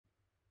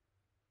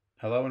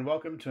Hello and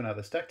welcome to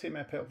another Stack Team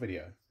App Help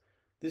video.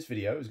 This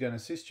video is going to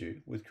assist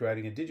you with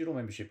creating a digital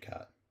membership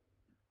card.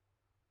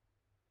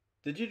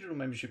 The digital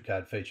membership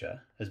card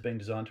feature has been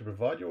designed to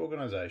provide your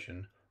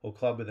organisation or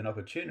club with an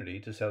opportunity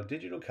to sell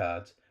digital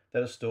cards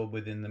that are stored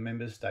within the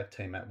member's Stack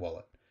Team App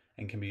wallet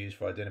and can be used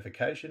for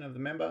identification of the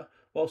member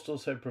whilst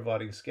also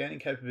providing scanning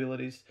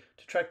capabilities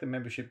to track the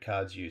membership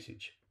card's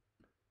usage.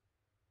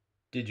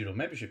 Digital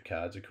membership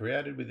cards are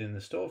created within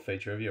the store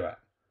feature of your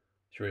app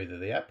through either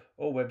the app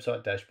or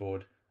website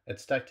dashboard at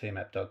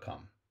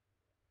stackteamapp.com.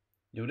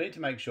 You'll need to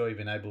make sure you've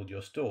enabled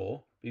your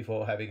store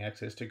before having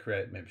access to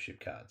create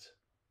membership cards.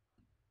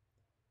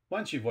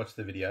 Once you've watched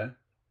the video, it'd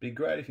be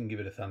great if you can give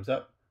it a thumbs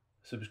up,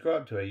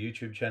 subscribe to our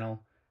YouTube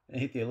channel,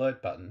 and hit the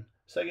alert button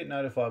so you get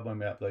notified when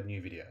we upload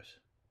new videos.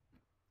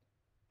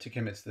 To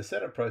commence the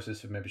setup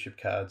process for membership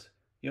cards,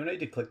 you'll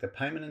need to click the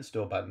Payment and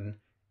Store button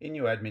in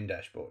your admin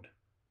dashboard.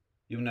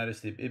 You'll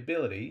notice the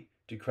ability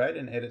to create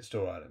and edit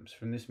store items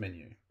from this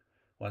menu.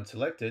 Once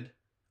selected,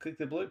 click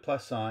the blue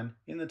plus sign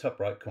in the top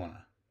right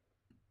corner.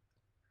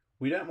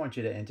 We don't want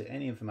you to enter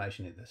any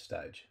information at this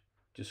stage.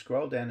 Just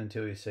scroll down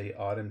until you see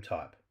Item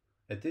Type.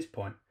 At this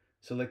point,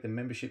 select the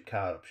Membership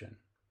Card option.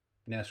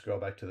 Now scroll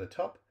back to the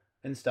top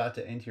and start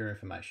to enter your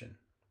information.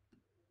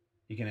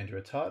 You can enter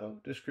a title,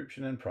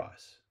 description and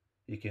price.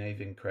 You can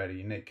even create a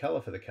unique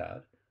colour for the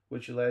card,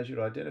 which allows you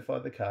to identify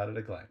the card at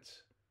a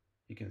glance.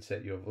 You can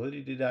set your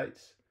validity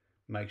dates,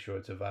 make sure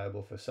it's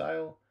available for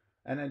sale,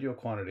 and add your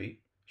quantity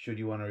should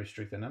you want to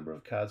restrict the number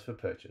of cards for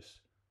purchase.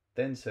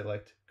 Then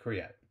select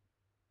Create.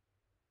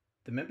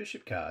 The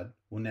membership card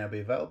will now be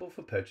available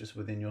for purchase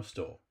within your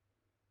store.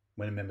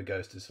 When a member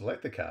goes to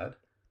select the card,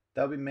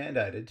 they'll be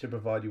mandated to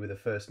provide you with a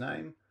first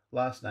name,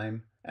 last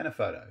name, and a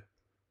photo.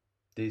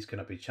 These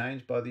cannot be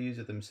changed by the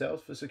user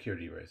themselves for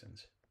security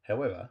reasons.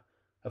 However,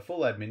 a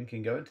full admin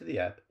can go into the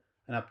app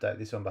and update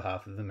this on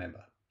behalf of the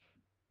member.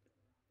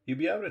 You'll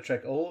be able to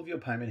track all of your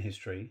payment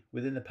history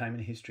within the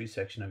Payment History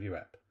section of your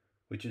app,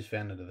 which is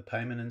found under the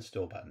Payment and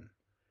Store button.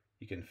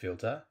 You can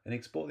filter and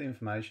export the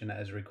information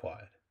as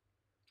required.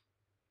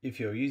 If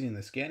you're using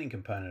the scanning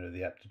component of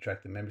the app to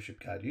track the membership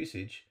card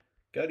usage,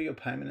 go to your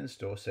Payment and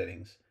Store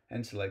settings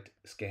and select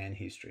Scan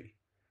History.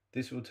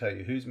 This will tell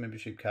you whose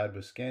membership card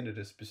was scanned at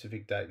a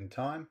specific date and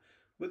time,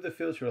 with the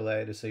filter allow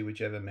you to see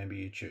whichever member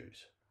you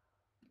choose.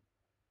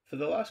 For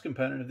the last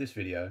component of this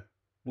video,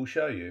 we'll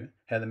show you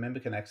how the member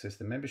can access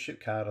the membership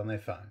card on their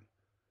phone.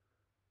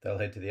 They'll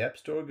head to the App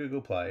Store or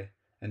Google Play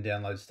and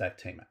download Stack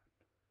Team App.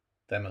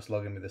 They must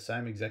log in with the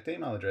same exact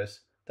email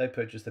address they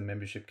purchased the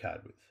membership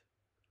card with.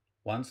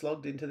 Once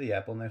logged into the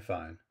app on their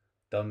phone,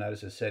 they'll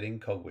notice a setting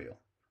cogwheel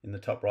in the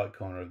top right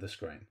corner of the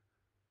screen.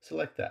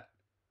 Select that,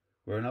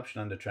 where an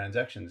option under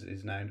Transactions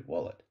is named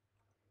Wallet.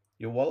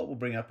 Your wallet will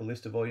bring up a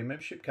list of all your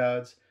membership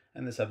cards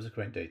and the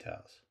subsequent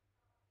details.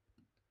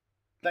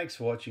 Thanks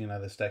for watching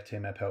another Stack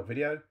Team App Help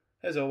video.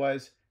 As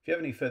always, if you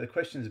have any further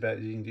questions about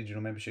using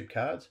digital membership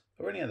cards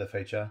or any other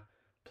feature,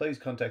 please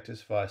contact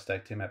us via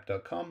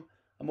stackteamapp.com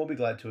and we'll be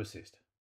glad to assist.